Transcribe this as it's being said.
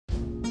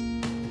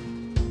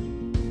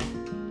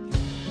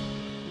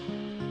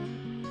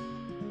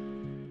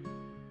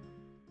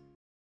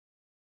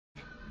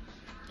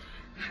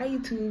Hi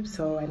YouTube.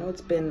 So I know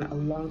it's been a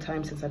long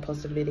time since I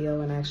posted a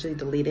video, and I actually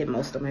deleted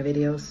most of my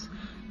videos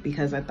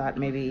because I thought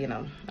maybe, you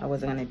know, I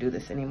wasn't gonna do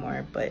this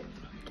anymore, but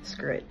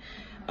screw it.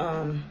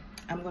 I'm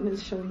gonna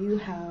show you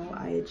how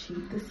I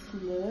achieved this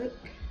look.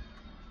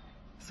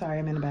 Sorry,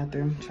 I'm in the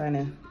bathroom trying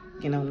to,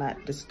 you know,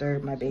 not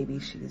disturb my baby.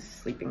 She's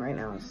sleeping right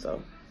now.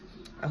 So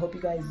I hope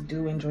you guys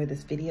do enjoy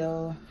this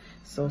video.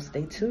 So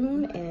stay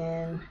tuned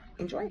and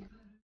enjoy.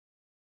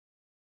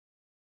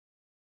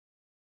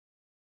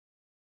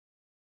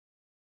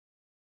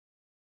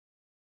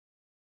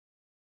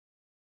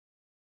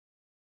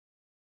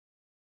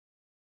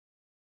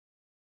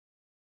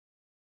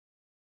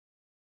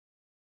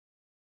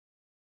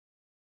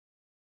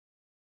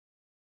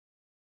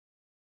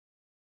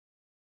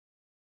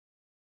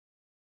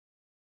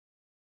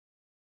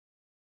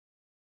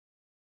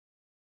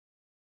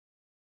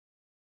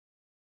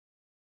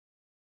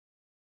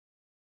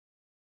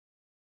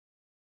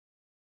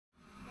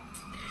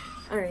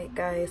 All right,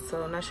 guys,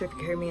 so I'm not sure if you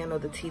can hear me. I know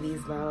the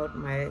TV's loud.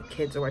 My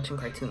kids are watching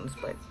cartoons,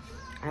 but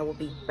I will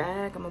be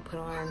back. I'm gonna put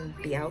on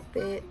the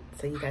outfit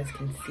so you guys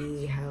can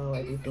see how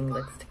everything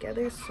looks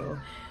together. So,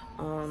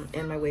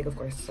 and my wig, of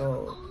course.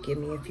 So give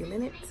me a few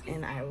minutes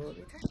and I will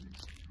return.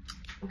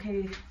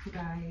 Okay,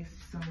 guys,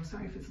 so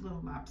sorry if it's a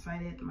little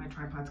lopsided. My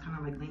tripod's kind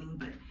of like leaning,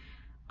 but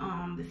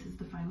this is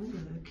the final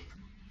look.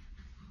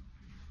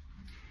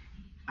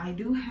 I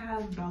do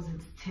have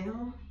Bowsette's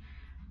tail,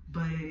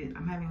 but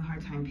I'm having a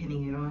hard time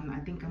pinning it on. I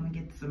think I'm gonna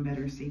get some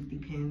better safety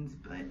pins,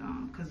 but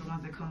because the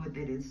ones that come with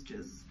it is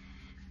just,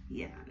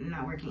 yeah,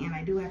 not working. And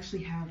I do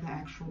actually have the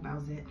actual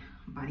Bowsette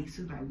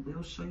bodysuit. I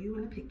will show you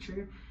in a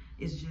picture.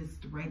 It's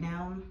just right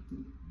now,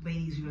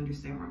 ladies, you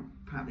understand where I'm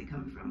probably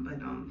coming from, but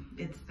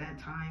it's that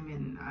time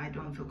and I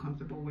don't feel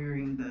comfortable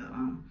wearing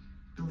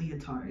the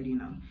leotard, you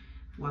know,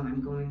 while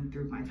I'm going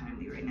through my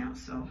timely right now.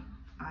 So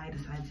I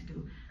decided to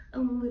do a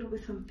little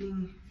bit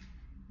something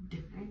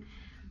different.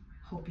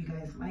 Hope you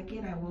guys like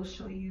it. I will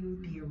show you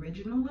the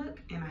original look,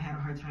 and I had a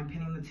hard time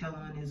pinning the tail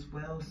on as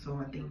well, so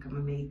I think I'm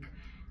gonna make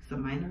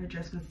some minor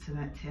adjustments to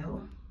that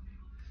tail,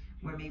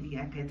 where maybe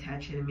I could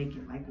attach it and make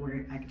it like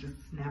where I could just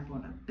snap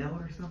on a belt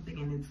or something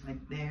and it's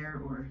like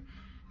there, or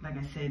like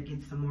I said,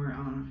 get some more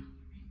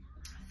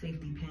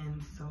safety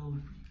pins. So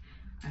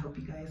I hope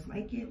you guys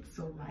like it.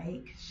 So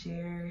like,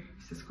 share,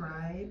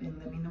 subscribe, and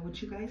let me know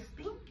what you guys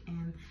think,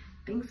 and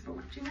thanks for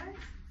watching, guys.